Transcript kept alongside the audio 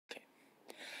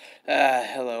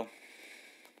Hello.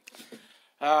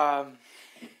 Um,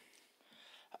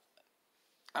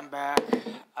 I'm back.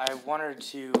 I wanted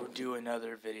to do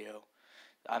another video.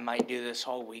 I might do this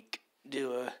whole week.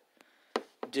 Do a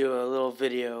little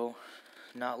video,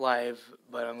 not live,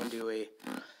 but I'm gonna do a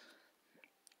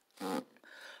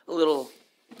little.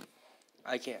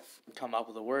 I can't come up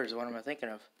with the words. What am I thinking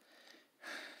of?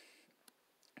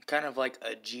 Kind of like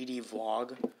a GD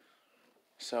vlog.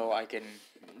 So I can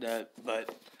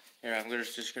but here I'm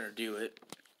just gonna do it.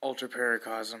 Ultra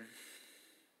Paracosm.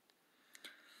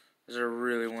 Because I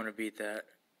really want to beat that.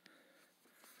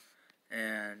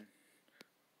 And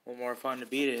what more fun to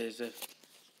beat it is if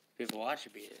people watch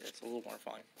you beat it. It's a little more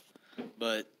fun.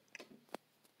 But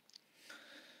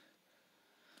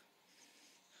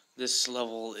this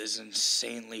level is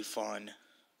insanely fun.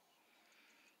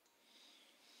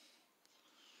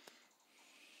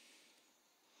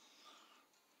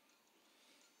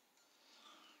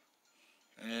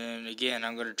 And again,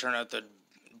 I'm going to turn up the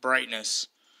brightness.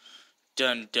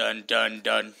 Dun, dun, dun,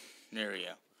 dun. There we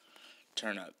go.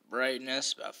 Turn up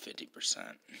brightness about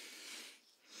 50%.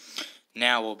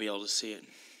 Now we'll be able to see it.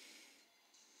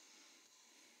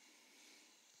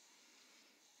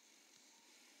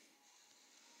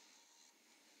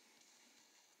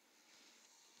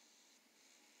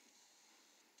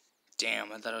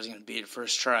 Damn, I thought I was going to beat it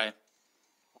first try.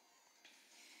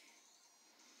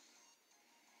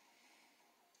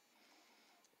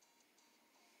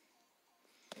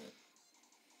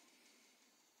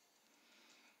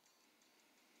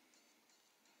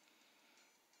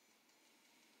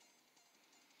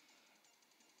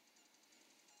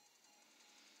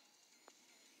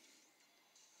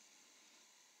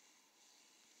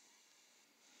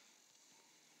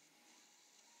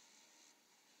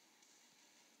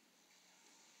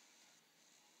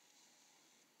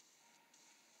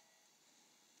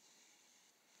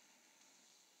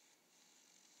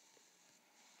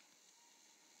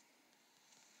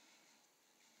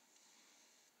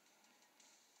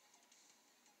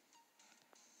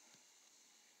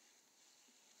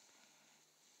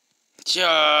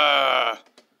 God.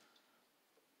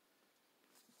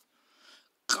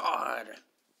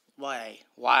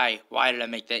 Why? Why did I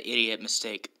make that idiot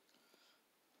mistake?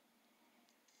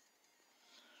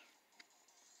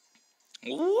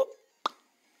 Whoop.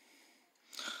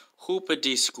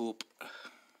 Hoopity scoop.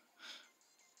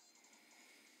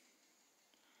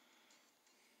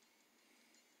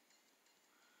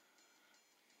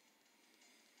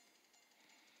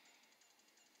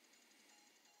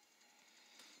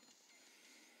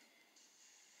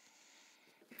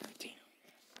 Damn.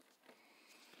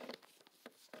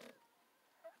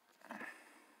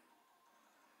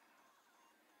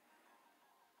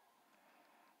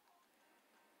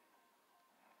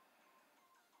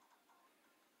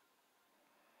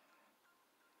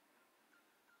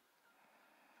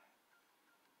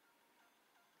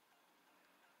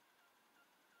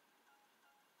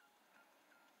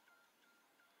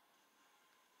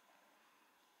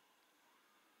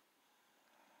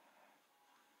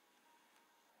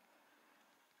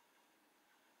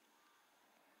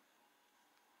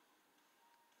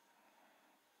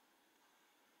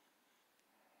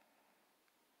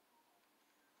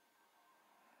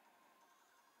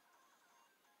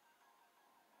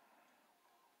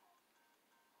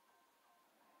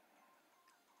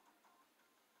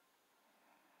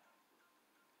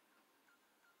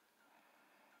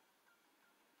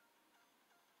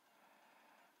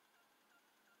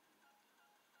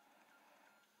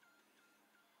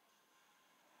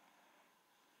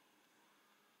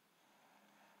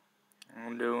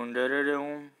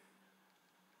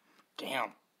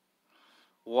 Damn.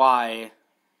 Why?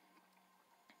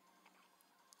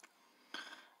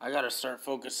 I gotta start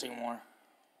focusing more.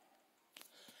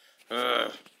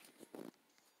 Ugh.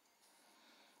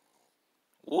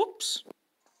 Whoops.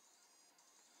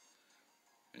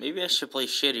 Maybe I should play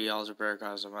shitty Ultra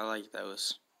Paracosm. I like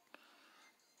those.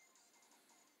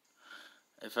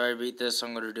 If I beat this,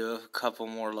 I'm gonna do a couple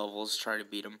more levels, try to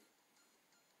beat them.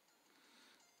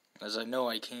 As I know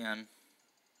I can.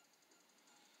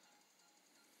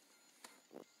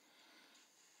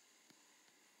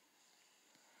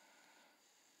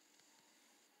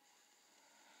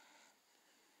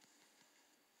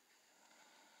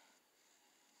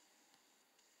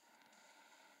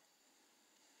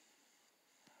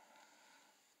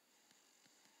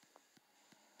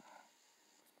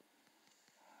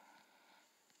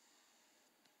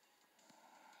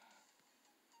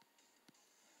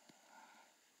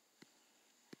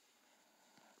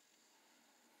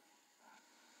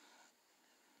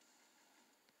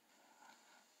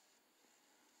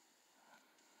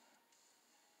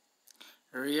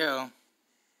 Here we go.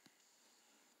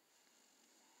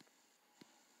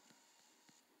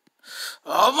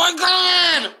 Oh my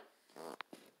god!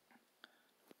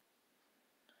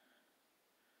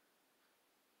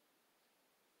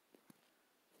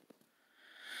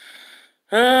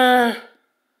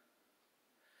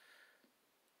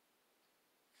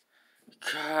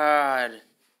 God.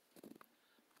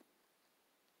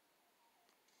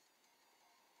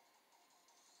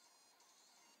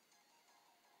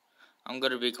 I'm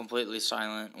gonna be completely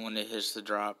silent when it hits the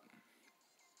drop.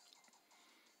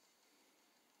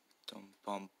 Dum,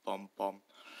 bum, bum, bum.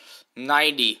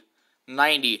 90.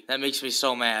 90. That makes me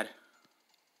so mad.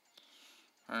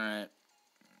 Alright.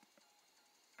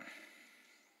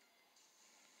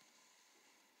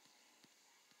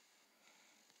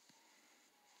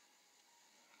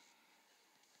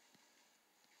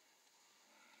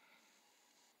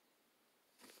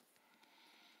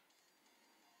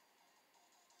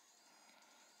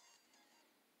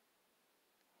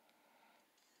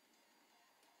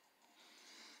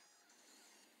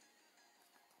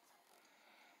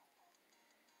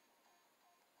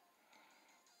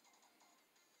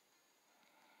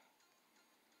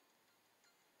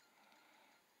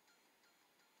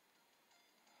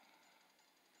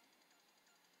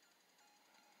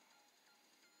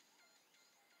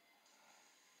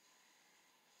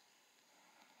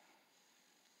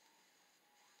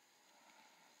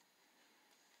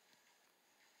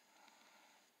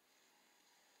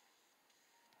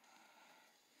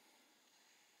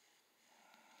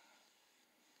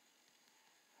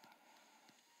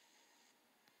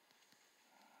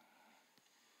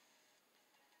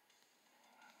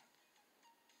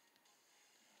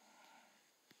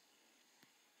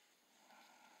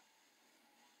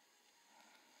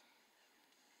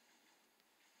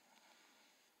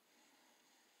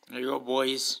 There you go,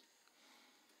 boys.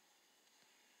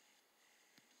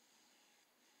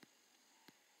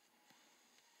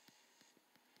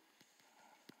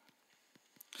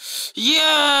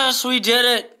 Yes, we did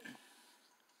it.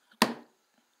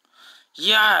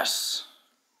 Yes.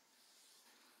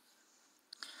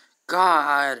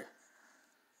 God.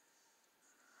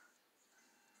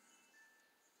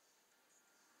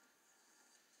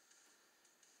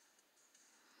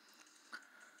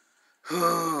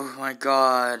 Oh my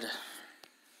god.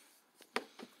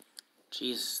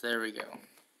 Jeez, there we go.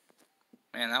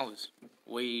 Man, that was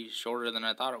way shorter than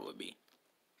I thought it would be.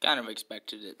 Kind of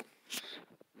expected it.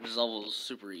 This level is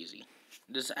super easy.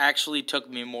 This actually took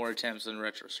me more attempts than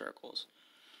Retro Circles.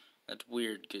 That's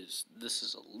weird, because this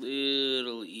is a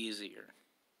little easier.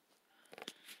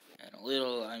 And a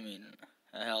little, I mean,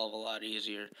 a hell of a lot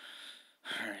easier.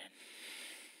 Alright.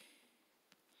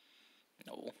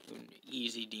 No,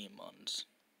 easy demons.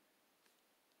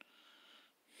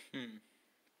 I'm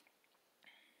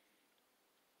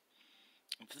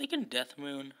thinking Death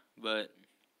Moon, but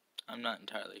I'm not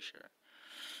entirely sure.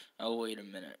 I'll wait a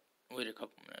minute. Wait a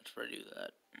couple minutes before I do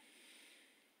that.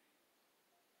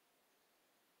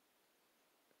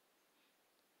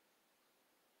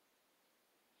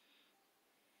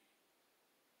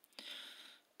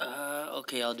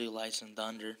 Okay, I'll do Lights and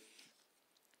Thunder.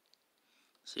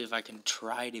 See if I can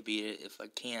try to beat it. If I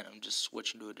can't, I'm just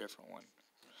switching to a different one.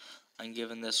 I'm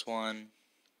giving this one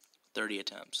 30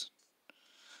 attempts.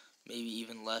 Maybe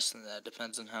even less than that.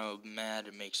 Depends on how mad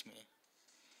it makes me.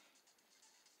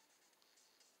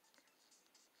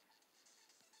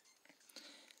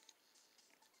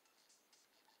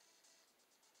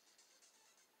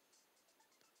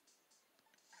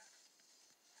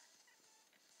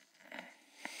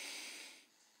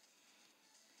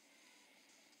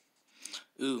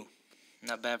 Ooh,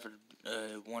 not bad for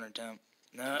one attempt.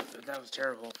 No, that was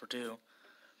terrible for two.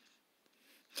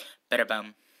 Better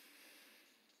bum.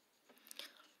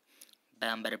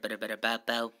 Bam, better, bow,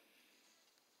 bow.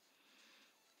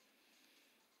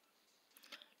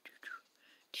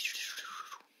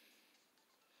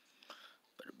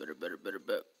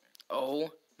 Better. Oh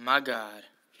my god.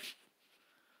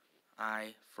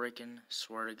 I freaking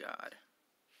swear to God.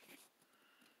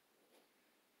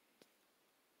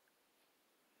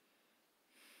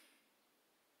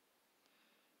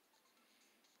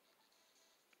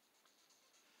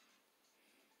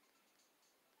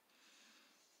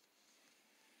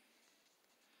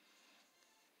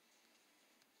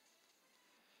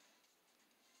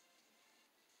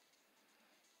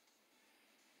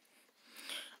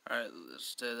 Alright, let's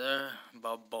stay there.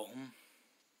 Boom.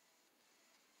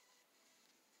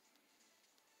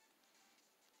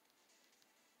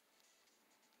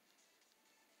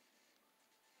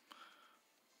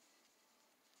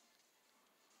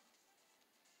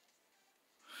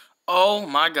 Oh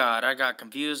my god, I got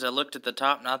confused. I looked at the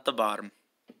top, not the bottom.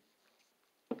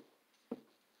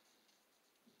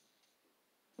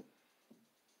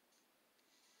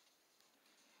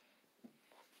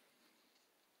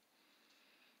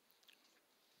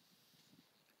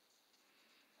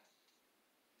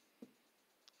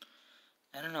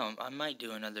 I don't know, I might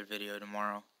do another video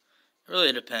tomorrow. It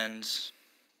really depends.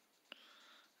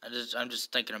 I'm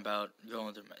just thinking about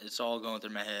it's all going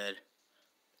through my head.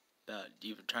 About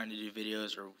either trying to do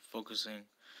videos or focusing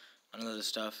on other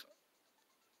stuff.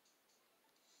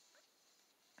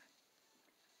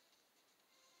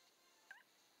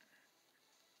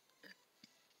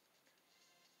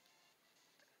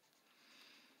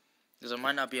 Because I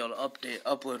might not be able to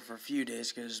upload for a few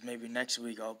days, because maybe next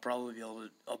week I'll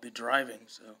be driving,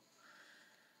 so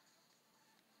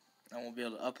I won't be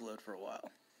able to upload for a while.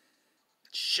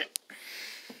 Shit.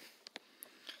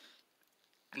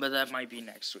 But that might be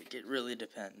next week. It really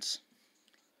depends.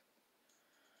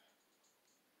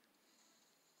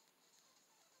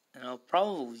 And I'll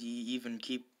probably even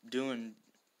keep doing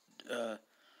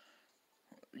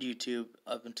YouTube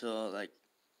up until like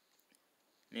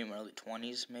maybe my early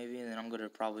 20s, maybe, and then I'm gonna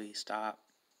probably stop.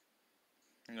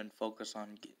 I'm gonna focus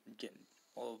on getting.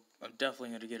 Well, I'm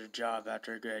definitely gonna get a job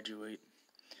after I graduate,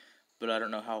 but I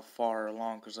don't know how far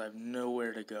along because I have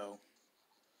nowhere to go.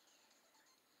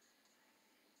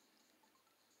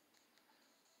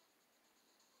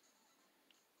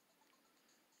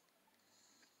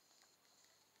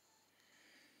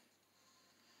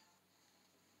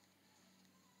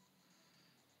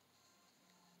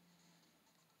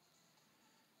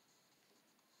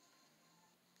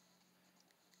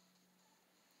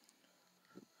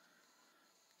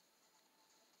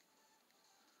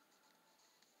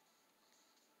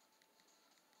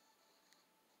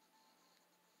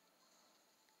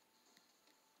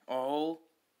 Oh,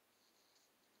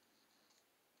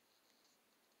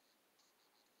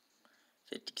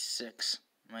 56.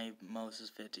 My most is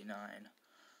 59.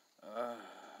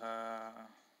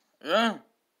 Yeah.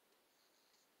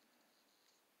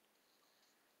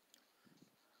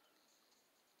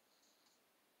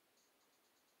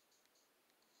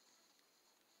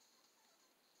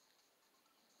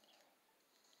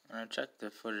 And I checked the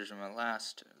footage of my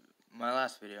last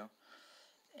video,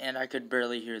 and I could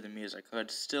barely hear the music. I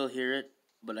could still hear it,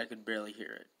 but I could barely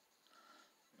hear it.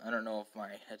 I don't know if my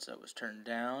headset was turned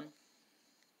down.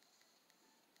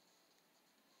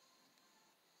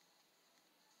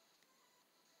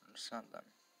 Or something.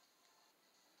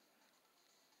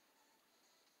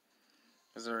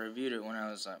 Because I reviewed it when I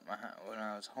was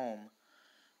home.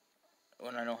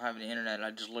 When I don't have any internet,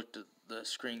 I just looked at the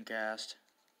screencast.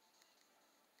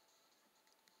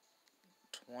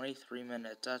 23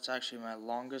 minutes. That's actually my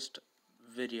longest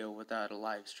video without a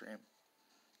live stream.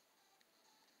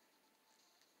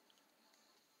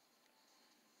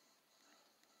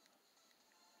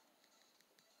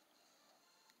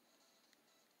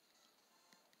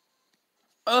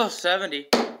 Oh, 70.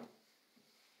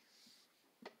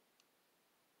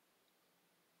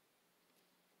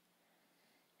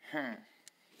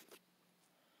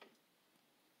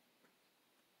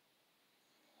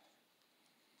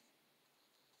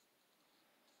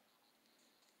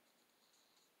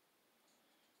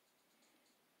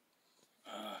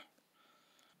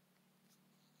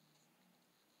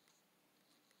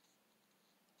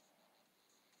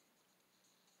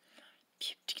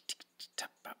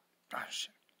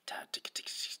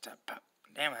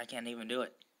 Damn, I can't even do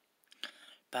it.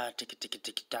 I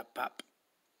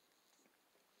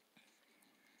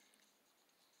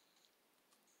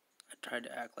tried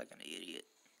to act like an idiot.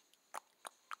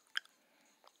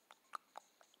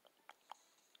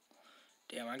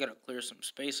 Damn, I gotta clear some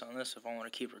space on this if I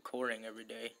want to keep recording every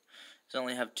day. I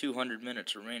only have 200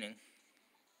 minutes remaining.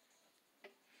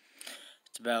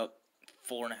 It's about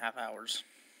 4.5 hours.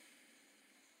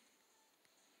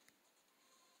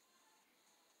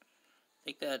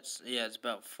 I think it's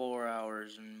about 4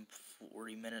 hours and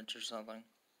 40 minutes or something.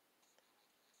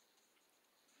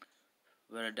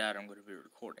 But I doubt I'm going to be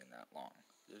recording that long.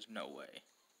 There's no way.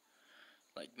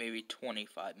 Like maybe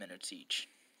 25 minutes each.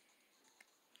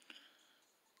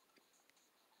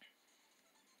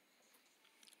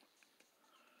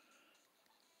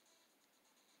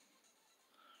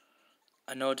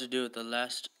 I know what to do with the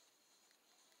last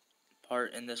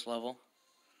part in this level,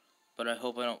 but I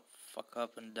hope I don't fuck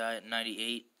up and die at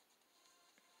 98.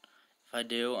 If I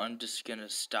do, I'm just gonna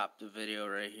stop the video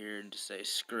right here and just say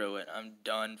screw it. I'm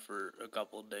done for a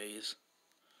couple days.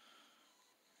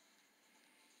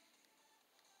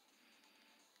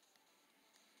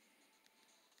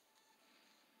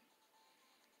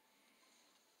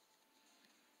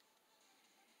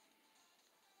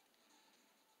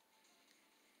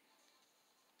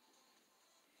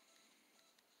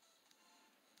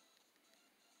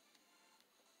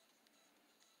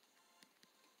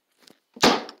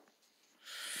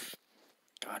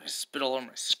 God, I spit all over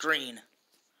my screen.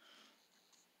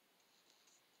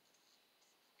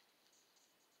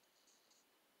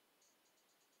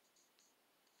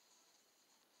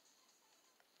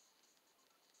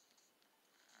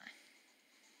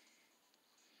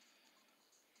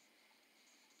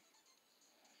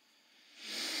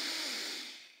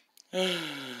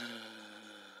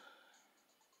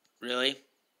 Really?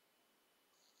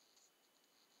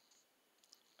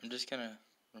 I'm just gonna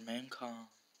remain calm.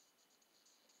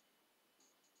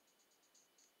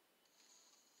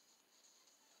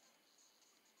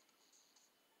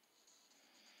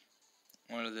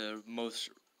 One of the most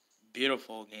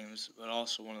beautiful games, but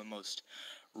also one of the most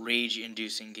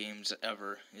rage-inducing games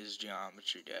ever is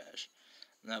Geometry Dash.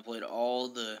 And I played all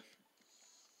the...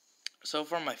 So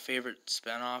far, my favorite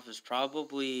spinoff is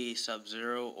probably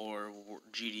Sub-Zero or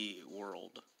GD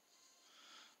World.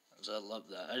 I love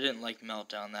that. I didn't like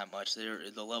Meltdown that much.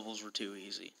 The levels were too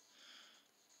easy.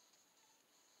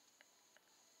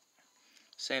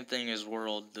 Same thing as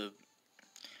World.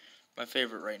 My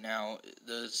favorite right now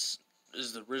is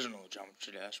the original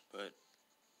Geometry Dash, but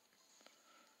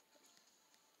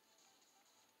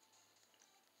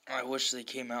I wish they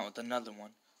came out with another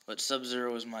one. But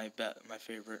Sub-Zero is my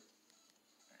favorite.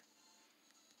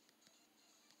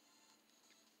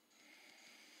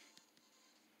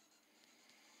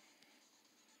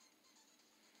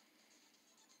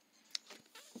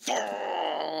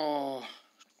 Oh.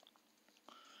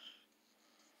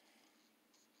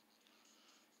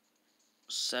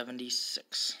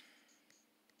 76.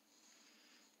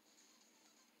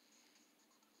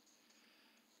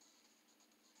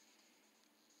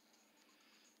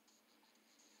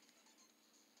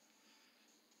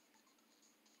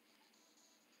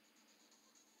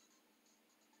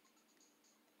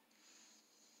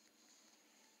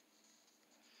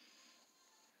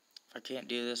 If I can't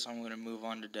do this, I'm going to move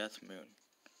on to Death Moon.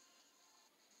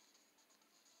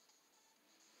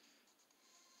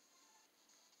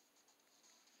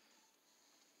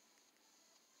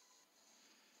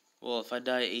 Well, if I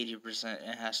die 80%,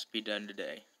 it has to be done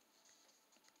today.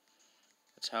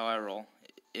 That's how I roll.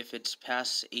 If it's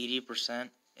past 80%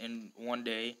 in one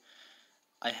day,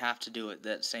 I have to do it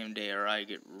that same day or I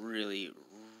get really,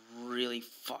 really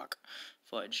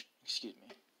fudge. Excuse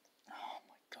me. Oh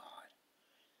my god.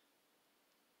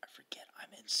 I forget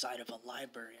I'm inside of a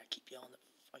library. I keep yelling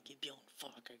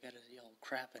fuck. I gotta yell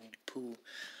crap and poo.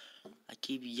 I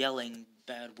keep yelling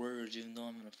bad words even though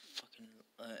I'm in a fucking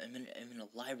I'm in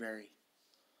a library.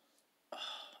 Oh,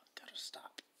 gotta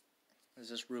stop.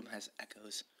 This room has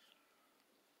echoes.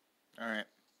 Alright.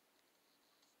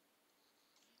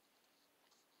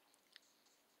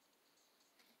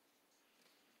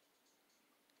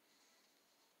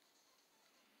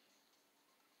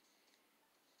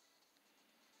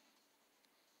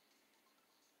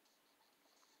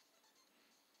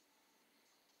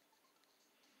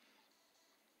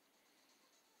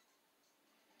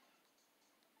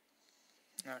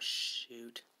 Oh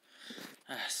shoot.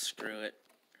 Screw it.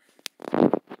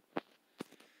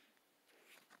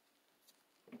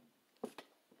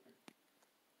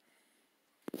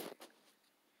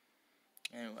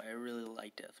 Anyway, I really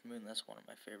like Death Moon. That's one of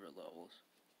my favorite levels.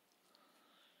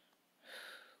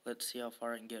 Let's see how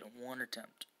far I can get in one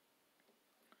attempt.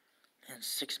 Man,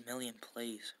 6 million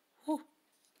plays. Whew.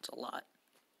 That's a lot.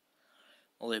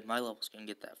 Only my levels can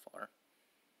get that far.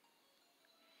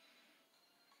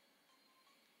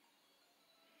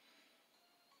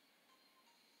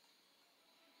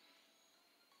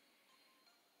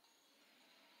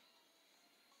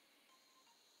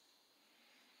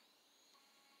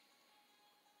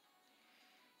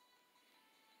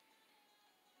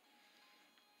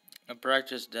 I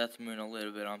practiced Death Moon a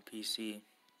little bit on PC.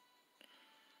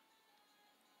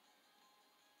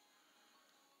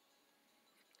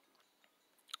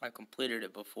 I completed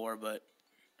it before, but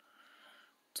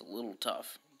it's a little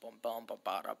tough.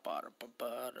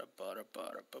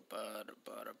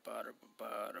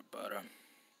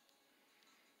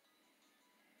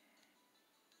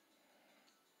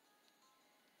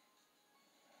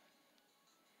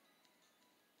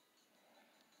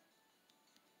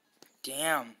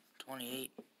 Damn,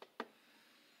 28.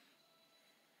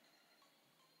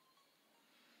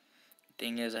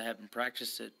 Thing is, I haven't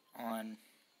practiced it on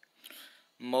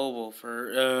mobile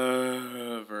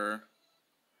forever.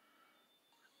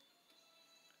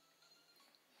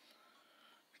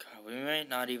 God, we might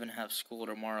not even have school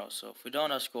tomorrow, so if we don't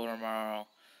have school tomorrow,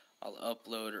 I'll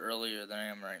upload earlier than I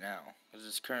am right now, because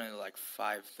it's currently like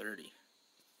 5:30.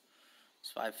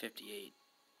 It's 5:58.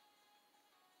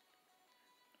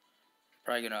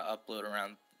 Probably gonna upload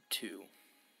around 2.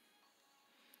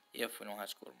 If we don't have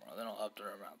school tomorrow, then I'll up to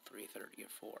around 3:30 or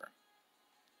 4.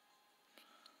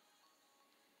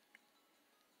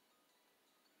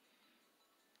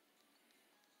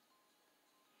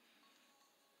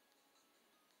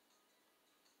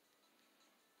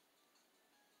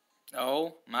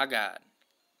 Oh my God.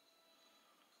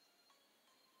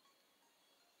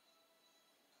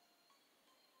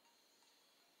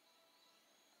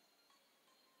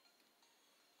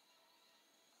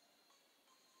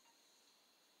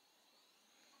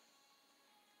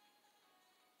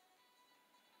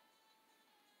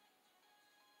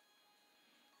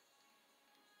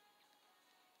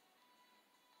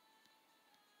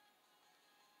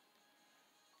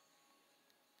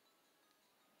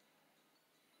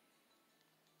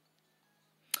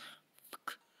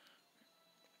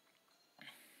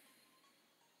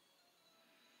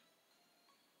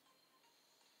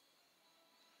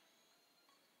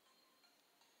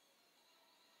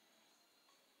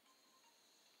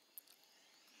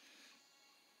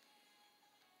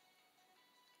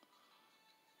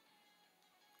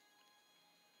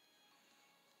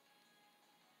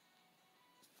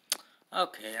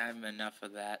 Okay, I have enough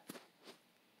of that.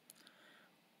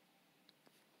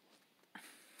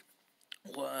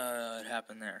 What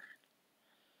happened there?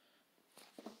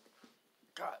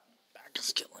 God, back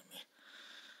is killing me.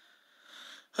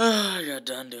 I got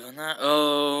done doing that.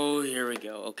 Oh, here we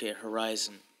go. Okay,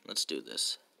 Horizon. Let's do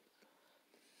this.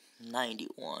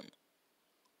 91.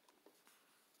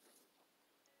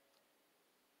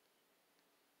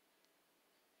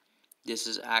 This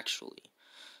is actually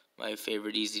my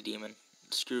favorite Easy Demon.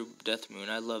 Screw Death Moon.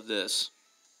 I love this.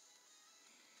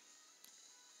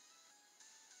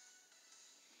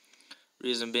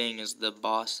 Reason being is the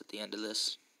boss at the end of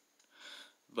this.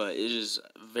 But it is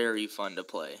very fun to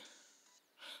play.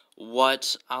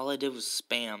 What? All I did was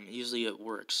spam. Usually it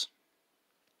works.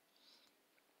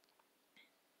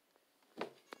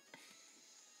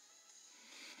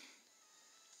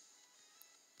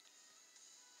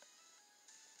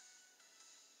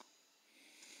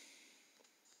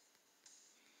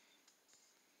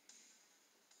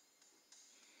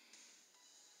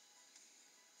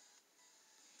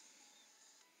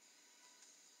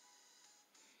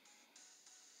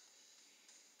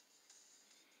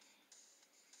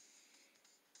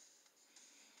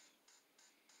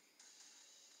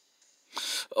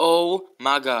 Oh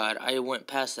my God, I went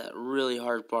past that really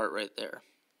hard part right there.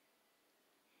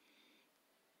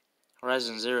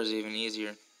 Horizon Zero is even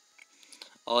easier.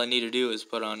 All I need to do is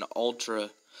put on ultra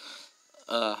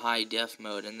high def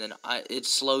mode, and then it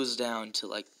slows down to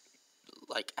like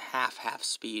half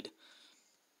speed.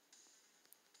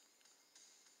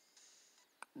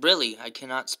 Really, I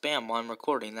cannot spam while I'm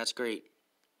recording. That's great.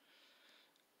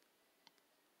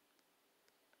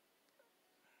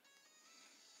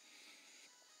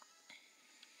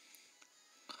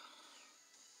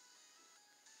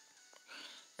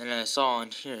 And I saw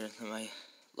on here that my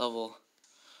level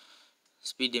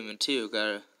Speed Demon 2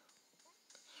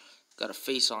 got a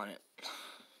face on it.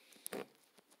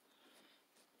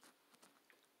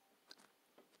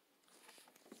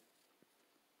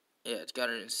 Yeah, it's got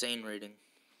an insane rating.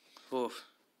 Oof.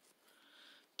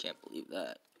 Can't believe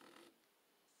that.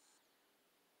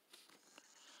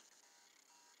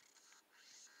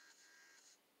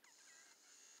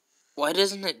 Why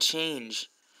doesn't it change?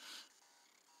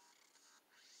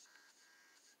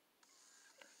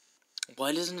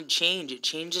 Why doesn't it change? It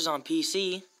changes on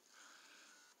PC.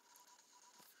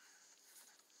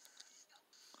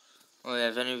 Well, yeah,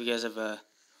 if any of you guys have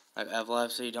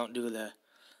epilepsy, don't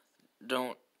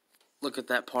look at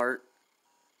that part,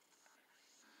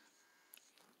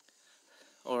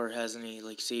 or has any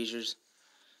like seizures.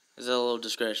 There's a little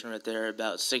discretion right there.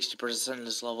 About 60% of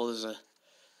this level is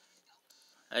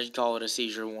I'd call it a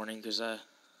seizure warning, because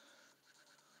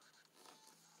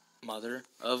Mother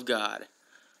of God,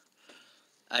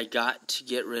 I got to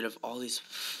get rid of all these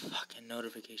fucking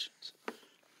notifications.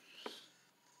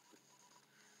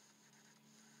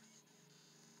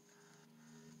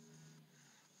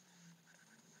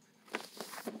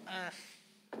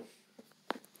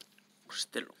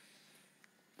 Still.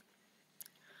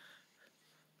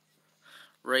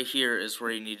 Right here is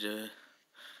where you need to,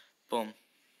 boom.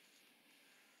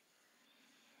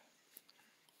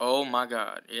 Oh my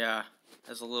God, yeah.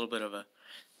 There's a little bit of a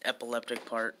epileptic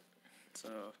part, so,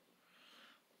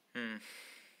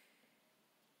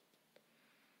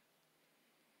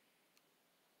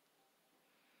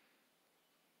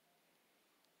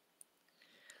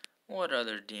 What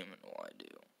other demon will I do?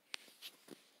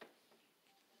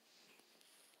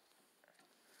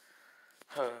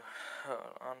 Hold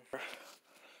on.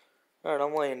 Alright,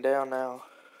 I'm laying down now.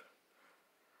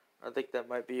 I think that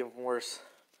might be even worse.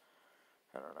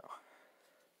 I don't know.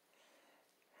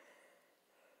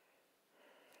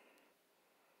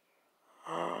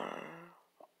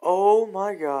 Oh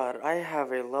my god, I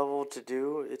have a level to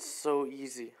do. It's so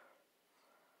easy.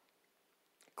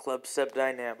 Clubstep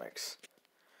Dynamics.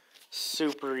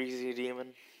 Super easy,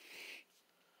 demon.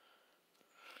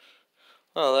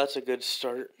 Oh, that's a good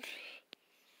start.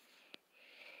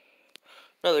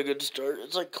 Another good start.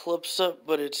 It's like Clubstep,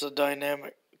 but it's a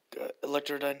dynamic,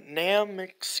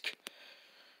 electrodynamics.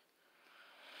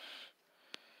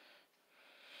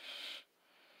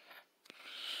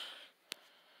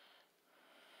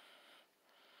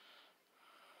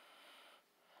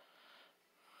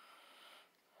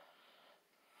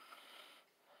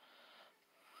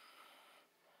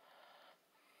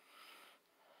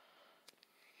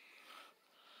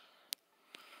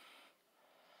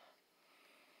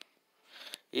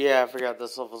 Yeah, I forgot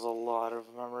this level's a lot of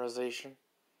memorization.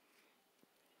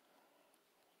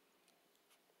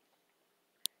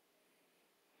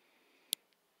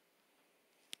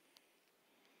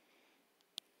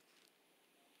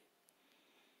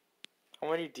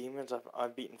 How many demons?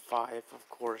 I've beaten 5, of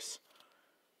course.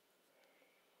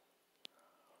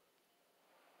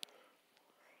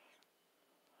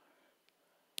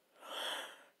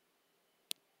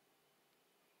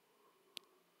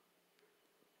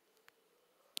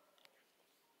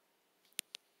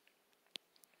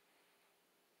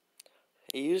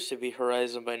 It used to be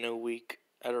Horizon by New Week.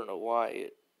 I don't know why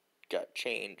it got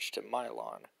changed to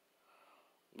Mylon.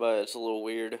 But it's a little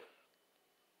weird.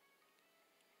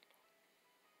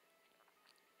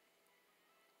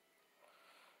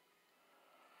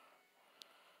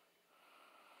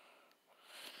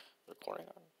 Recording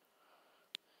on.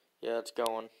 Yeah, it's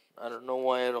going. I don't know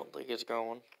why I don't think it's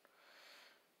going.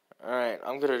 Alright,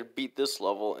 I'm gonna beat this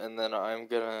level and then I'm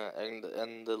gonna end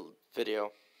the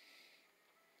video.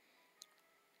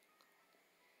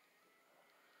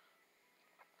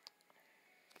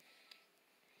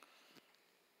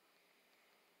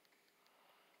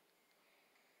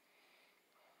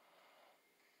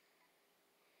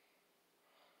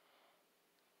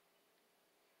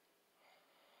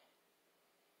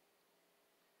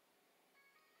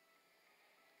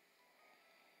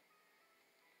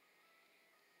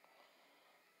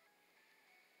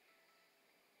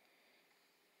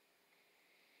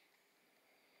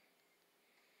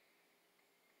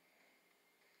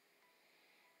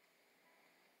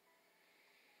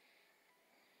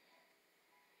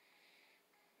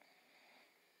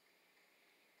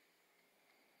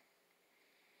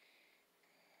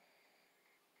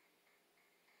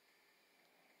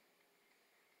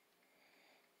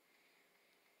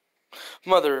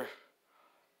 Mother.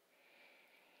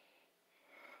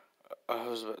 I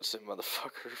was about to say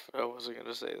motherfucker, but I wasn't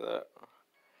gonna say that.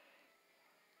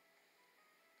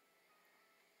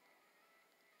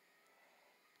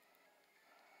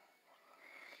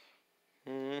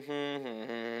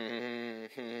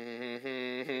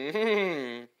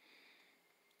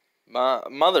 My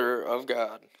mother of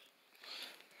God.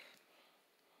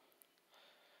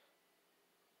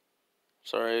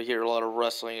 Sorry, I hear a lot of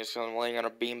wrestling. It's because I'm laying on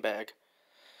a beanbag.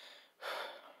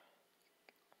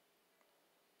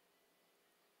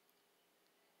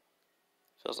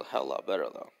 Feels a hell lot better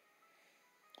though.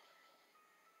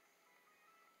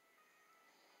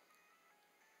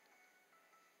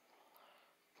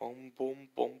 Boom, boom,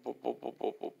 boom, boom, boom, boom,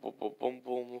 boom, boom, boom, boom, boom,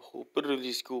 boom,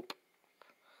 hoopity scoop.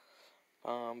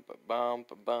 Bum, bum, bum,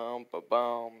 bum, bum,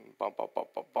 bum, bum, bum,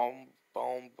 bum,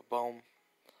 bum, bum.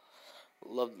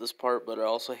 Love this part, but I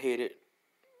also hate it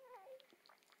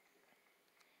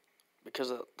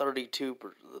because of 32,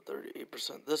 the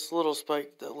 38%. This little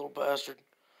spike, that little bastard.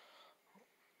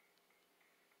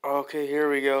 Okay, here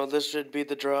we go. This should be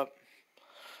the drop.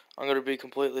 I'm gonna be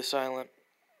completely silent.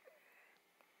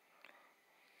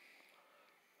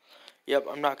 Yep,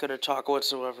 I'm not gonna talk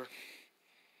whatsoever.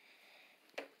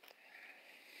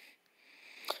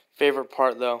 Favorite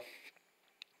part though.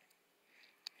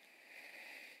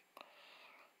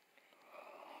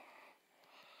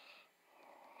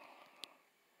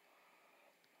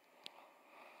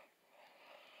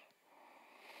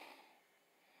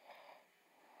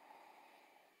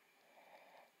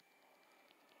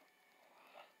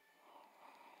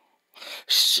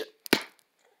 Shit.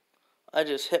 I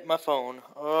just hit my phone.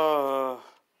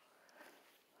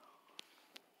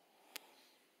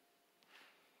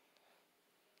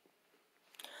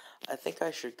 I think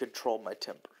I should control my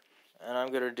temper. And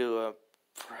I'm gonna do a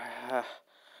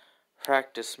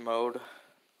practice mode.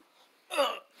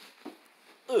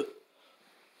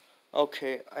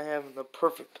 Okay, I am in the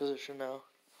perfect position now.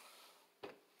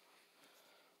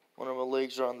 One of my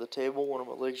legs are on the table, one of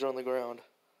my legs are on the ground.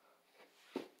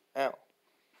 Ow.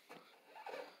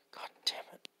 God damn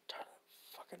it. I'm tired of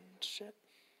that fucking shit.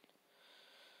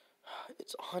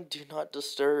 It's on Do Not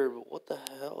Disturb. What the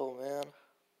hell, man?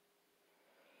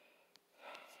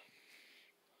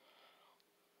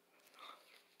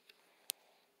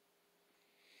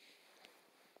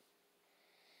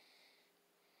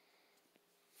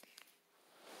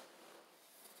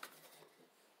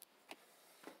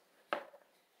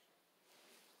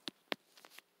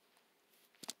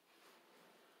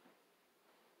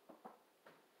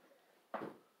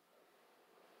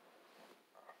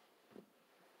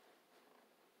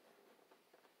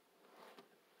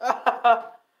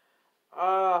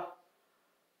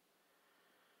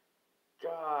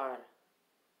 God.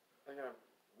 I gotta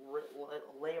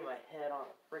lay my head on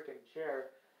a freaking chair.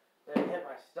 Then hit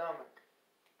my stomach.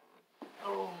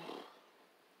 Oh.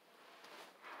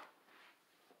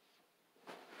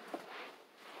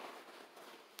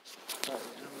 I'm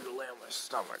gonna lay on my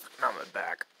stomach, not my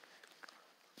back.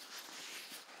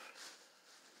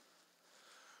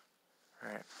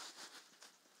 Alright.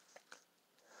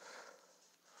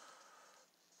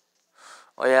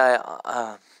 Oh yeah,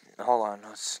 hold on.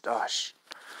 Gosh.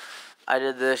 I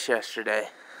did this yesterday.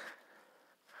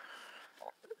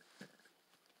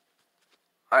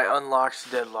 I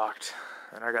unlocked Deadlocked,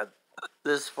 and I got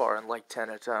this far in like 10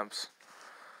 attempts.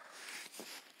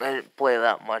 I didn't play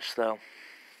that much though,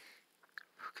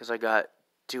 because I got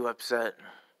too upset.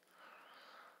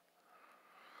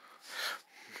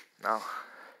 No.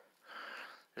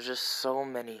 There's just so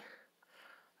many.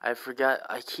 I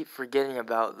keep forgetting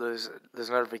about those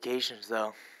notifications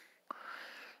though.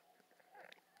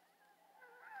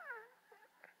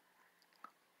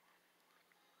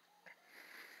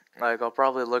 Like, I'll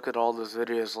probably look at all those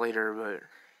videos later,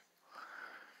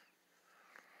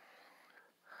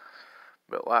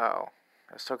 but wow.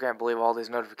 I still can't believe all these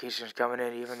notifications coming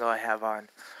in, even though I have on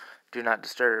Do Not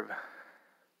Disturb.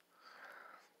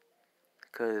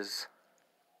 Because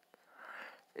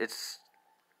it's...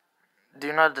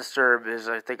 Do Not Disturb is,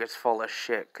 I think it's full of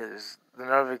shit, because the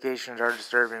notifications are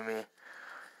disturbing me.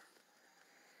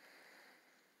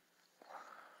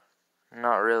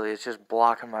 Not really, it's just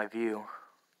blocking my view.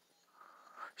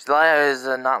 Is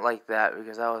not like that,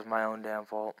 because that was my own damn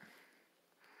fault.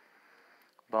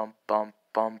 Bump, bump,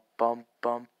 bump, bump,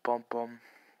 bump, bump, bump.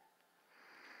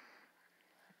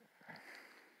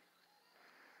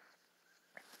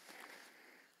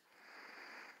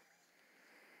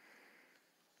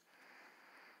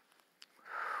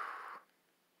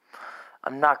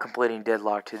 I'm not completing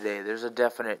Deadlock today. There's a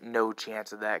definite no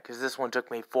chance of that, because this one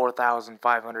took me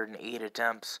 4,508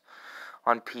 attempts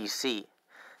on PC.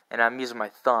 And I'm using my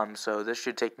thumb, so this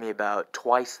should take me about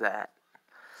twice that,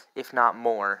 if not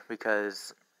more,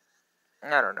 because,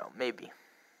 I don't know, maybe.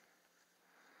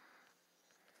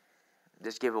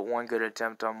 Just give it one good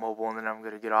attempt on mobile, and then I'm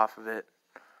going to get off of it.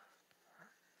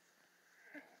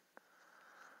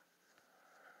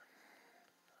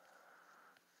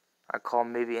 I call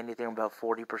maybe anything about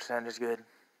 40% is good.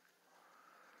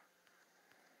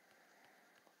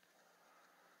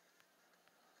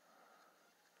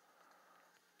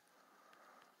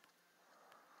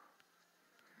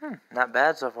 Not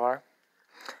bad so far.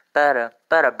 Better.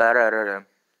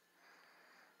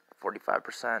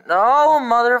 45%. No,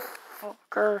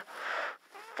 motherfucker.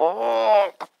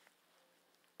 Fuck.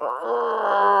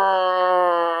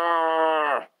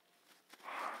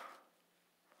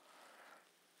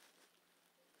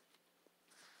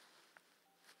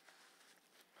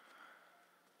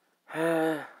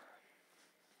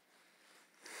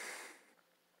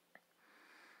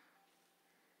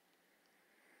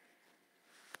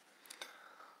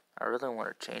 I really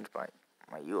want to change my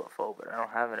UFO, but I don't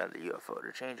have another UFO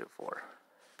to change it for.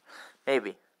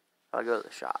 Maybe. I'll go to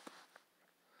the shop.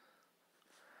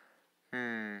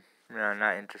 No,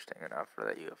 not interesting enough for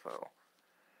that UFO.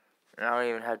 And I don't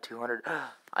even have 200.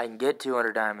 I can get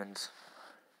 200 diamonds.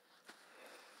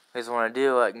 Because when I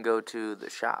do, I can go to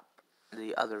the shop.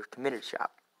 The other committed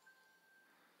shop.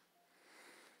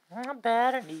 Not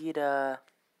bad. I need, I'll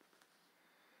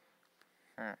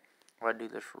do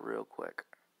this real quick.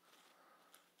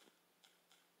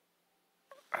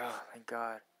 Oh, thank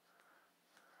God.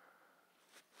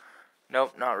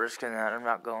 Nope, not risking that. I'm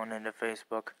not going into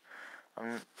Facebook.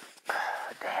 Damn.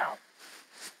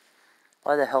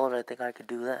 Why the hell did I think I could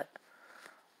do that?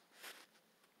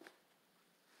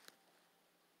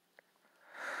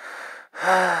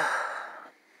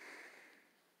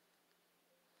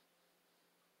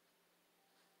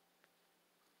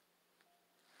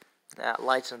 Yeah,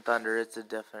 Lights and Thunder, it's a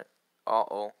definite...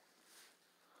 Uh-oh.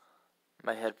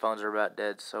 My headphones are about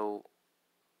dead, so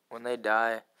when they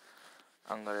die,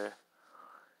 I'm gonna...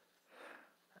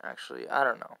 Actually, I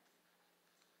don't know.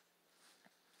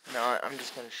 No, I'm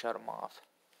just gonna shut them off.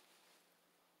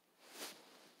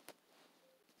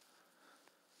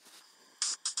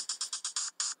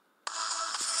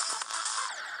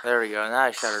 There we go, now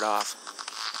I shut it off.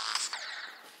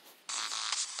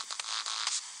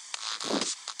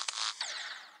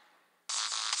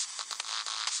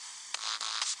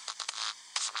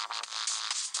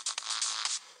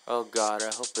 Oh god,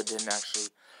 I hope it didn't actually...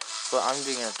 But I'm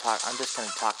just gonna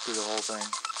talk through the whole thing.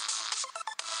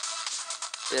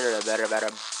 Better.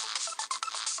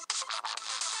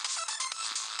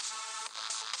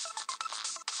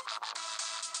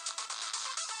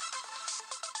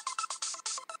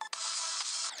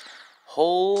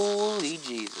 Holy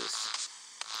Jesus.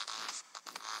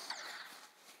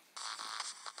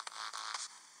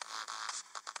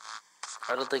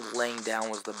 I don't think laying down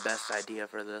was the best idea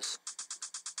for this.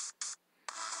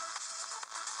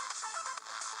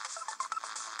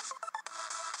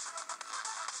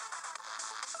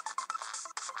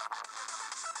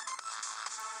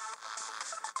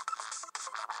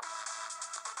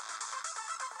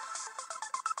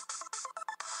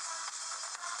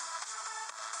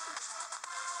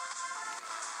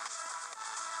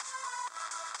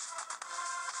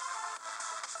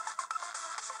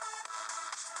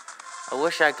 I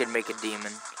wish I could make a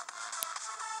demon.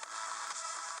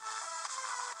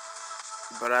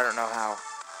 But I don't know how.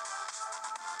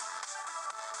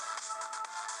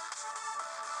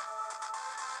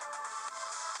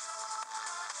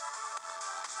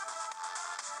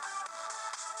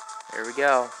 Here we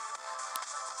go.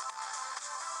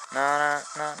 No.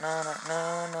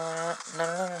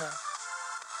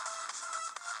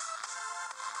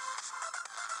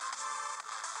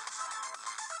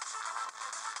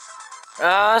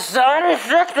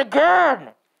 76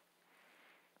 again!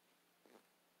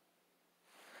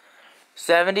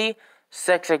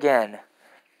 76 again.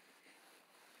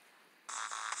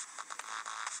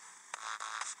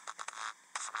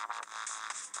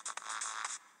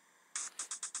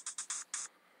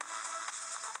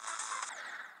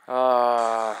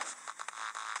 Uh...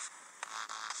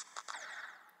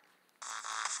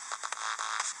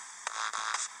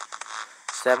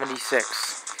 76.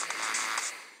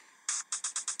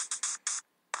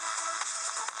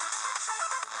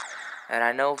 And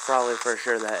I know probably for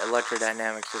sure that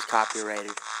electrodynamics is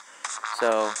copyrighted.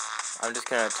 So, I'm just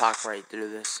gonna talk right through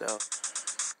this, so...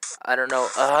 I don't know.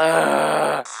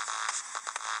 I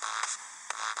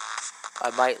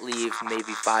might leave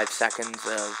maybe 5 seconds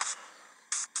of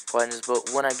buttons, but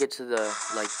when I get to the,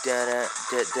 like, da-da,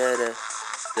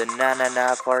 the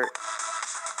na-na-na part...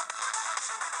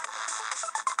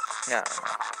 I don't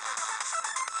know.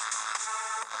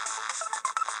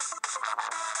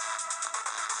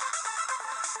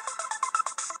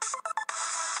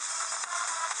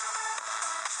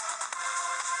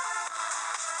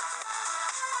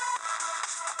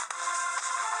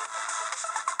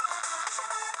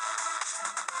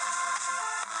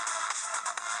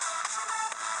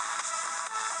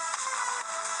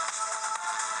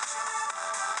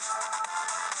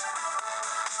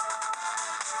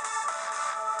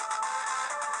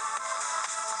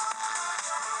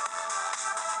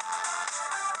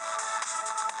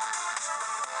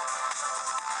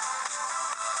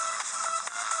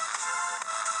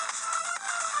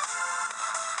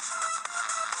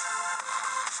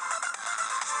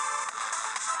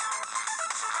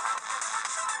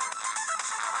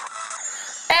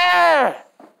 Ah!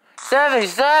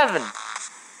 77!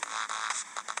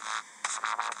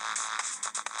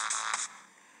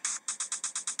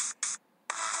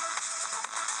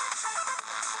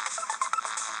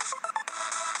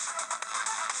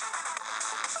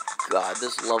 God,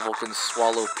 this level can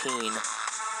swallow peen.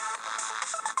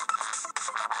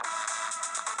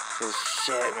 This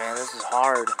shit, man, this is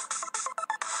hard.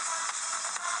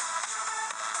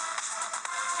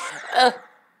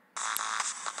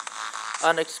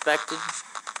 Unexpected,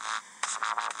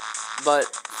 but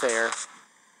fair.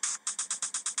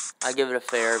 I give it a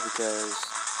fair because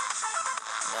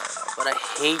I don't know, but I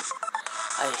hate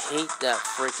that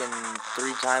freaking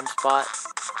 3-time spot.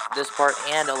 This part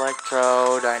and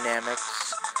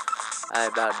electrodynamics. I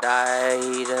about died.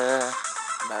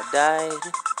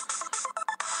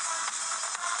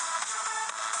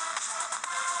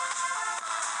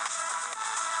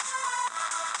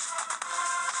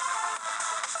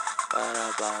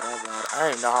 I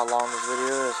don't even know how long this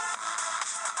video is.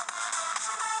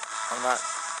 I'm not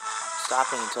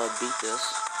stopping until I beat this.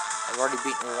 I've already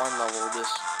beaten one level this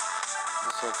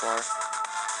so far.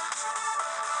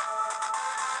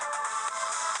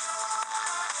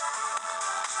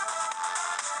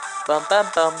 Bum bum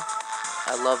bum.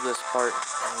 I love this part. I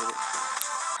hate it.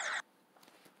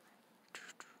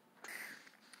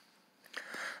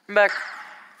 I'm back.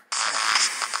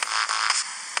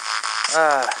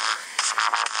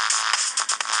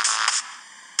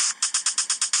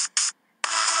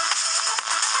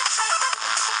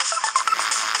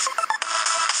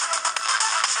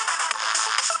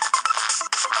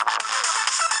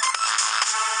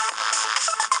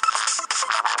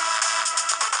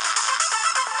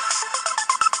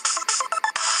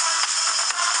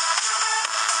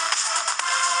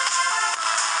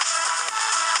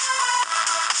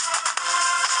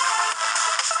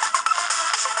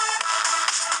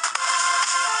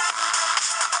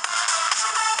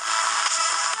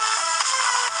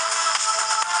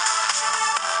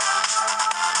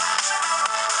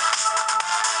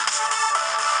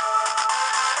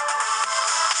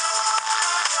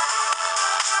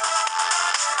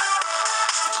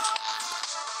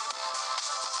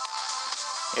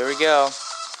 Here we go.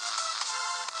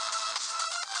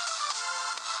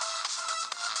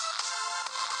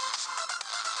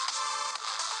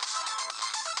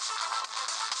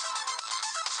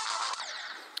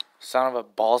 Son of a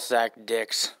ballsack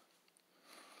dicks.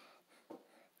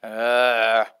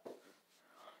 I'm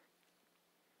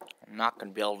not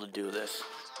gonna be able to do this.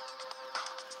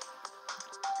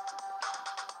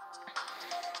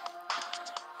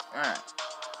 Alright.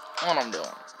 What I'm doing.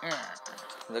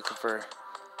 Looking for...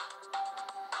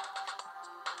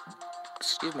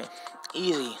 Excuse me.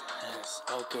 Easy. Yes.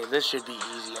 Okay, this should be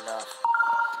easy enough.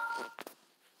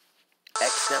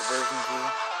 Except version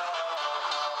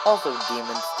 2. Also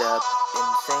Demon Step.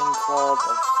 Insane Club.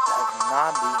 I've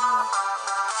not beaten it.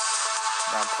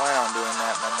 And I plan on doing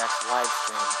that in my next live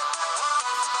stream.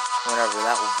 Whenever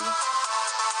that will be.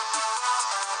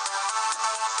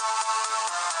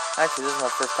 Actually, this is my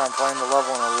first time playing the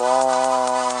level in a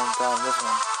long time. This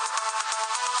one.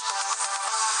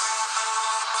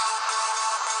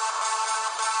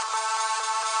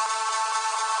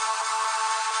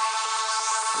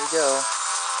 Here we go.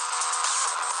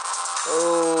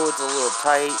 Oh, it's a little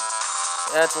tight.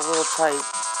 Yeah, it's a little tight.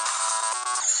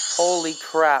 Holy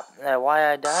crap.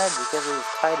 Why I died? Because it was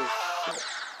tight as shit.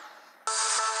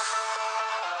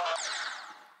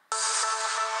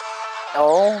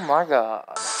 Oh my god.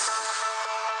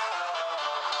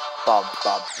 Bob,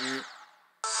 bob.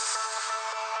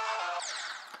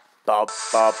 Bob,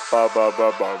 bob, bob, bob,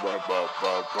 bob, bob, bob, bob,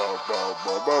 bob,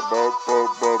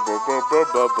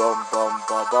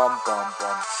 bob, bob, bob,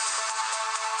 bob.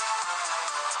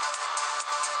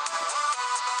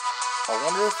 I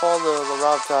wonder if all the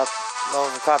Rob Top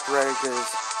levels are copyrighted,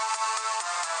 because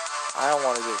I don't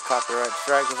want to get a copyright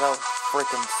strike, because that would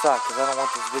freaking suck, because I don't want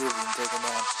this video being taken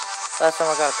down. Last time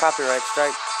I got a copyright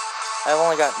strike, I've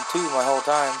only gotten 2 my whole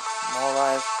time, my whole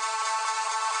life.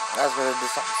 I was going to do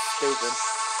something stupid.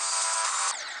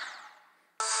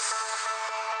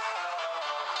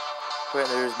 But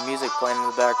there's music playing in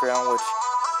the background, which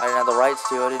I didn't have the rights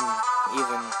to. I didn't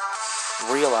even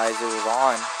realize it was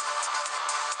on.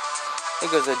 I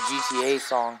think it was a GTA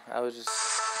song. I was just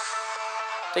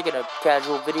taking a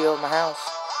casual video of my house.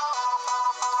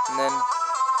 And then,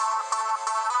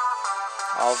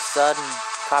 all of a sudden,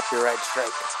 copyright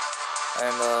strike.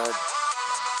 And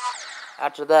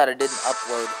after that, I didn't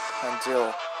upload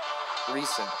until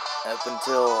recent. Up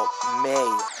until May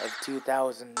of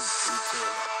 2018.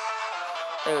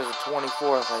 I think it was the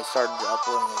 24th I started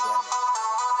uploading again.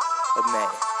 Of May.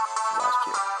 Last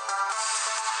year.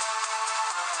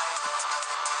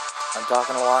 I'm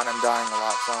talking a lot and I'm dying a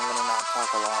lot, so I'm going to not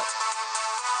talk a lot.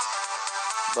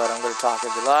 But I'm going to talk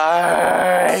every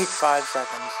like 5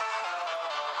 seconds.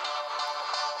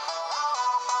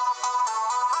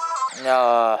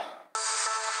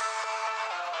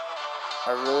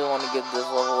 I really want to give this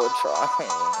level a try.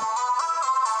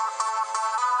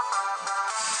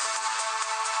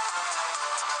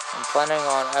 I'm planning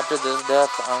on, after this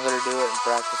death, I'm going to do it in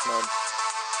practice mode.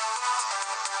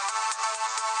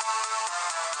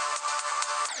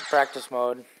 Practice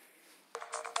mode.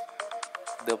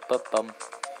 Bum.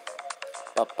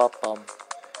 Bum.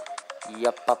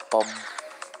 Yup-bum.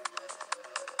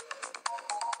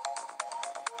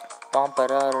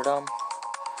 Bum-ba-da-da-dum.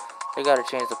 They gotta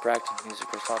change the practice music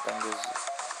or something, because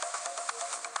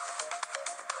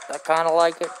I kind of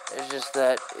like it. It's just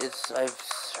that I've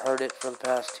heard it for the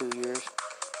past 2 years.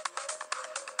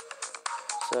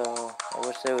 So, I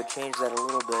wish they would change that a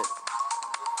little bit.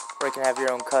 Or you can have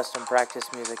your own custom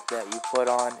practice music that you put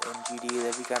on in GD.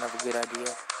 That'd be kind of a good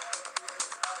idea.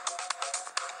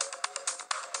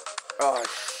 Oh,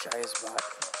 shy as butt.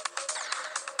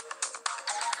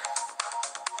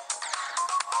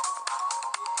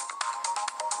 1,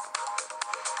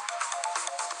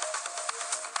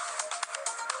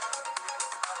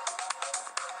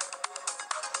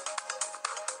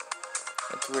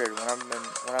 It's weird when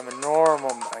I'm in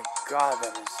normal. My God,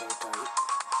 that is so tight.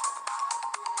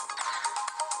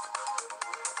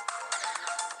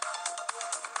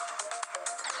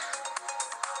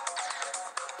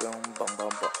 Boom, boom, boom,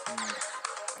 boom,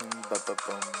 boom, boom, boom,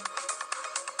 boom.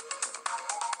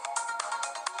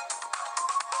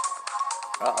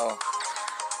 Uh-oh.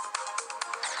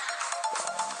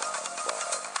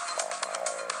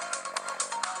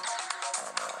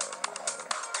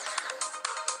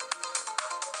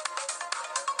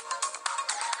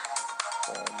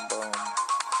 Boom, boom.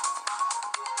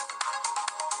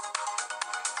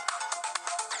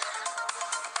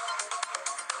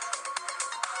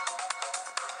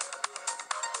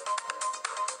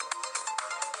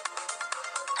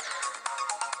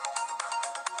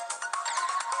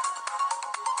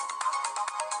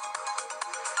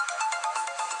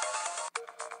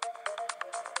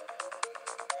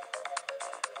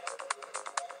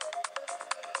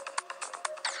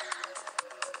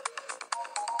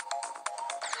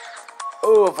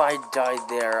 Oh, if I died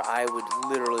there, I would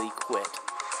literally quit.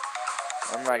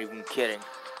 I'm not even kidding.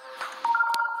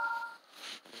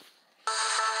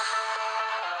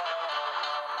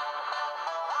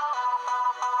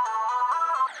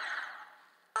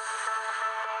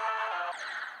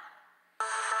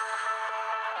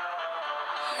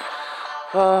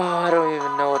 Oh, I don't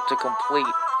even know what to complete.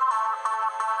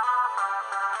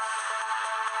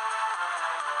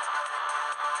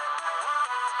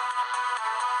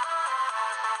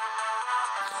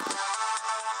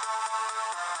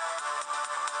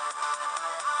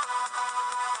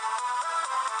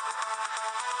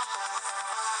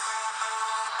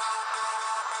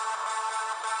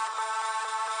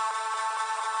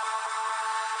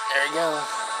 There you go.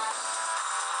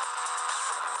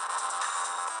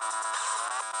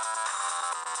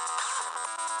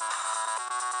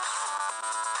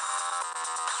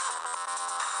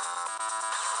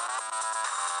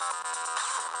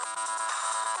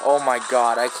 Oh my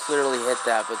God, I clearly hit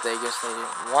that, but they guess they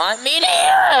didn't want me to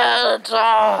hear it.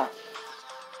 Oh.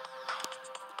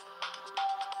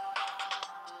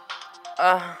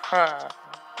 Uh-huh.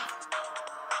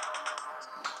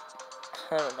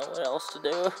 I don't know what else to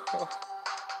do.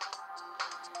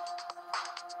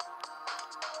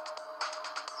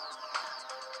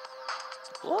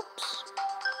 Whoops.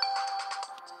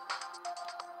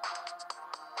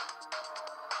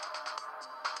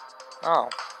 Oh.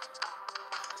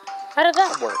 How did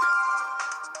that work?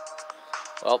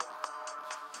 Well,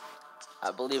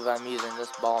 I believe I'm using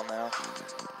this ball now.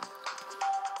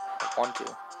 I want to.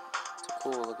 It's a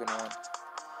cool looking one.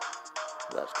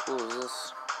 That's cool as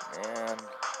this. Man.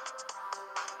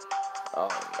 Oh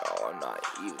no, I'm not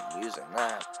even using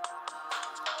that.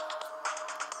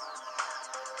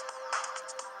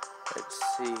 Let's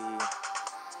see.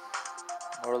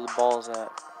 Where are the balls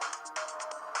at?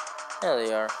 There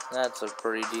they are. That's a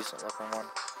pretty decent looking one.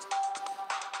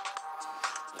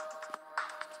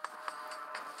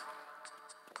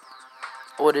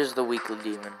 What is the weekly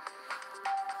demon?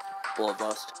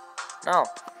 Bloodlust. No.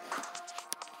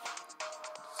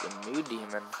 It's a new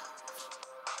demon.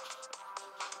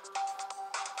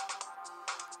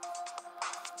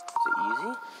 Is it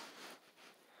easy?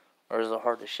 Or is it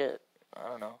hard to shit? I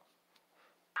don't know.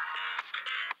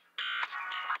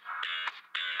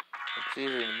 It's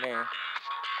easier than me.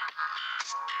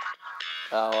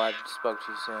 Oh, I spoke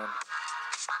too soon.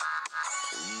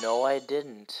 No, I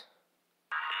didn't.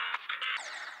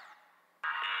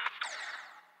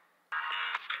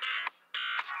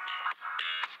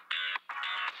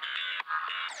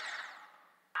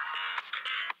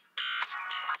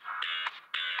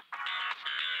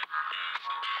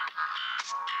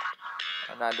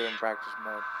 I'm not doing practice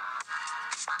mode.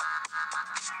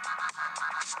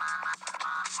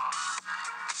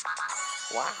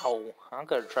 Wow, I'm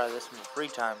gonna try this in my free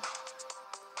time.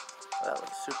 That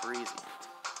looks super easy.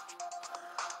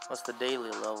 What's the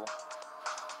daily level?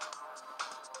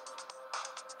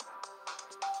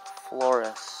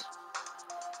 Flores.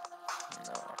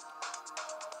 No.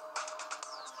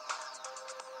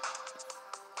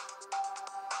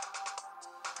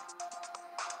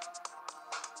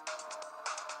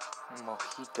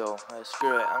 Mojito.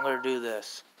 Screw it. I'm gonna do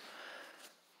this.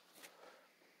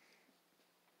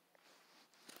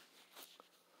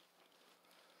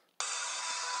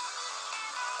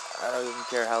 I don't even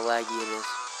care how laggy it is.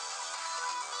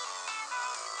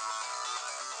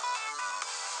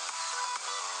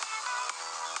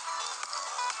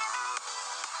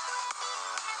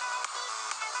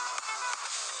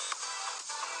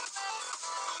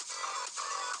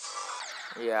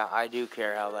 Yeah, I do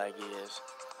care how laggy it is.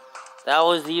 That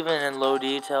was even in low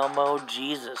detail mode.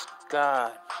 Jesus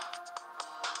God.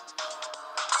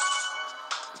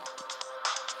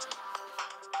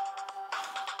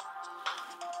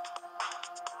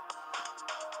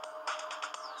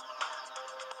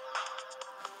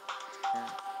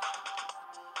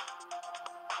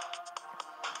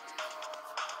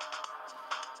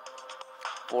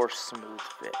 for smooth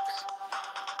fix.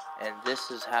 And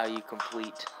this is how you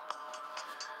complete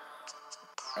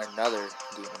another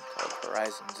demon called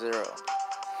Horizon Zero.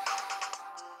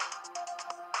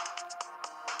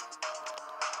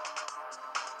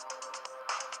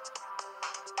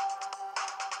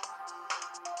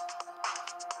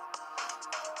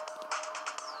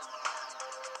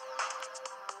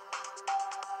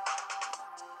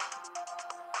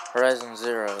 Horizon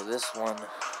Zero, this one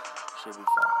should be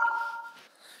fun.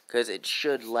 Because it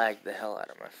should lag the hell out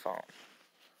of my phone.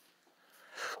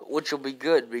 Which will be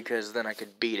good because then I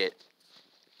could beat it.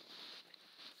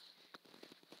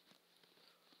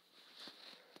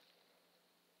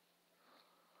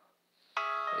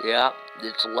 Yeah,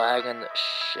 it's lagging the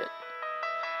shit.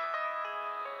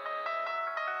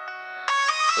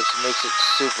 Which makes it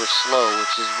super slow,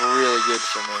 which is really good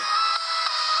for me.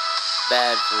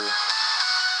 Bad for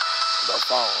the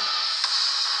phone.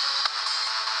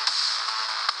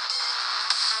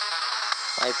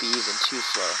 Might be even too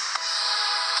slow.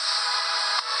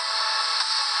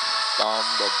 Bum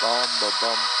ba bum ba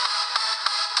bum.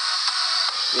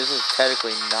 This is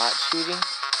technically not cheating,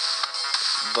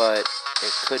 but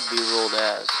it could be ruled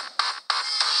as.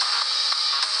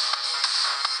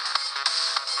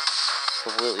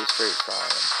 Completely straight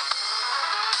flying.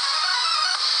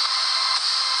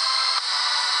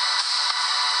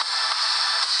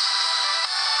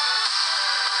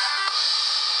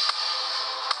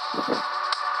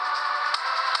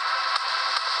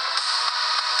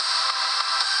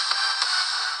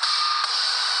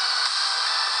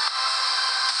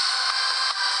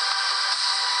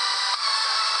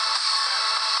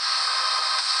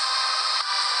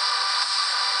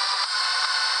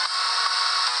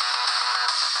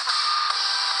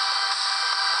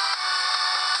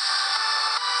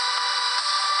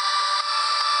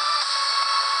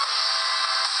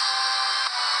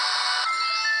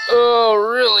 Oh,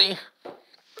 really?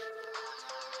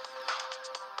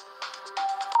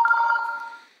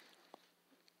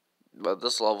 But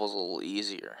this level's a little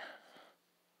easier.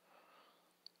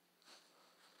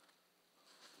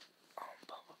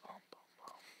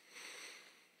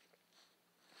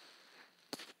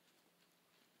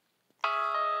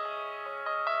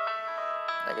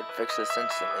 I could fix this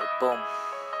instantly. Boom.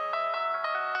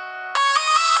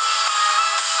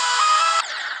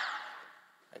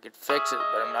 I could fix it,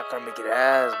 but I'm not gonna make it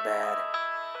as bad.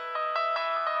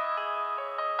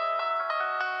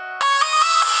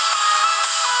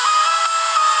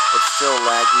 It's still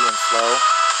laggy and slow.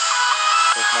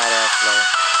 It's not as slow.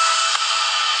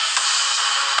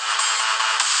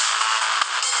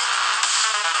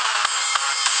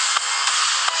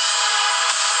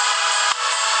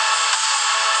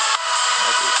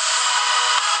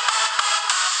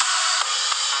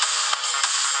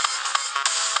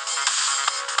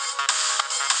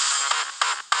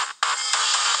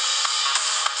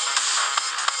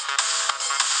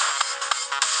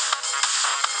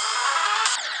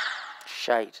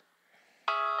 Shite.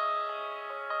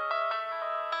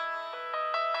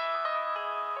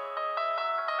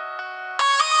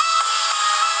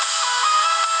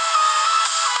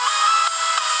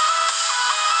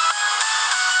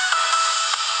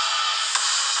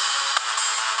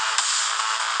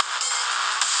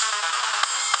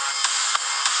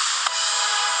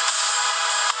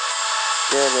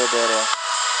 Da-da-da-da.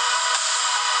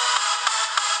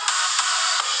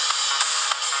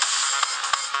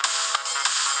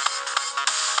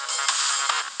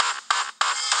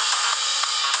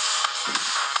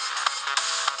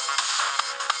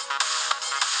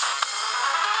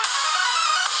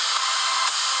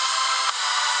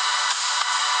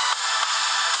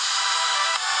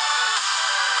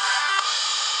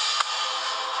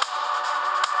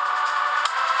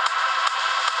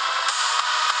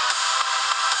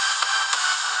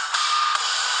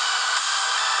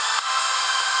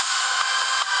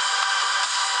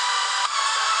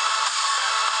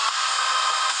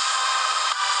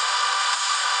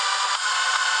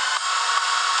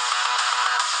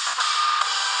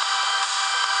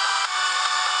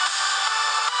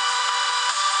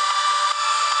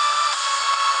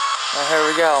 Well, here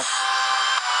we go.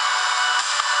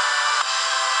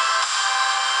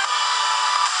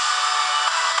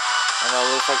 I know it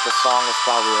looks like the song is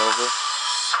probably over.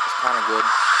 It's kind of good.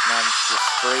 Now I'm just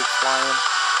straight flying.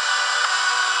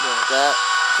 Doing that.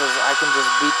 Because I can just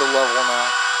beat the level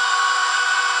now.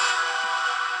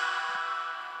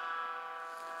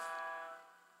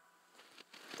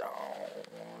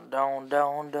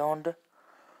 Down.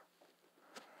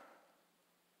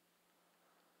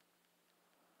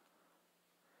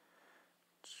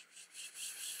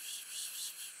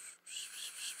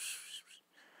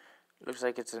 Looks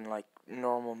like it's in, like,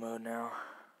 normal mode now.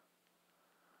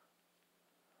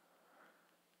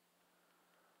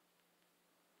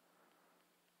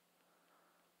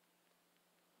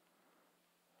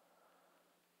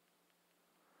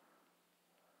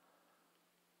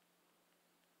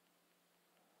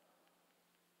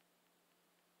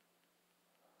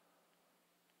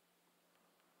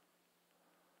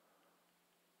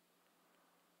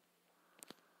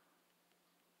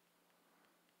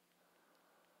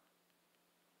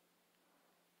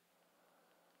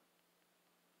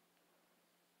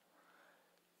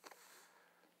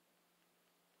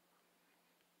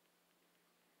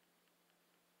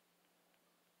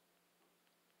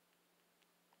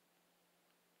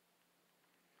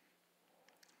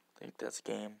 I think that's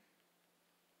game.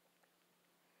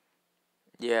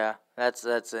 Yeah, that's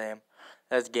game.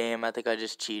 That's game. I think I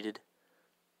just cheated.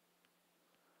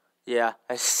 Yeah.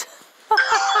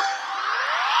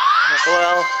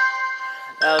 Well,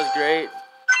 that was great.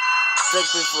 Took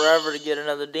me forever to get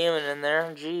another demon in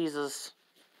there. Jesus.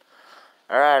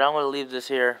 Alright, I'm going to leave this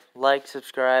here. Like,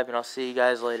 subscribe, and I'll see you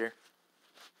guys later.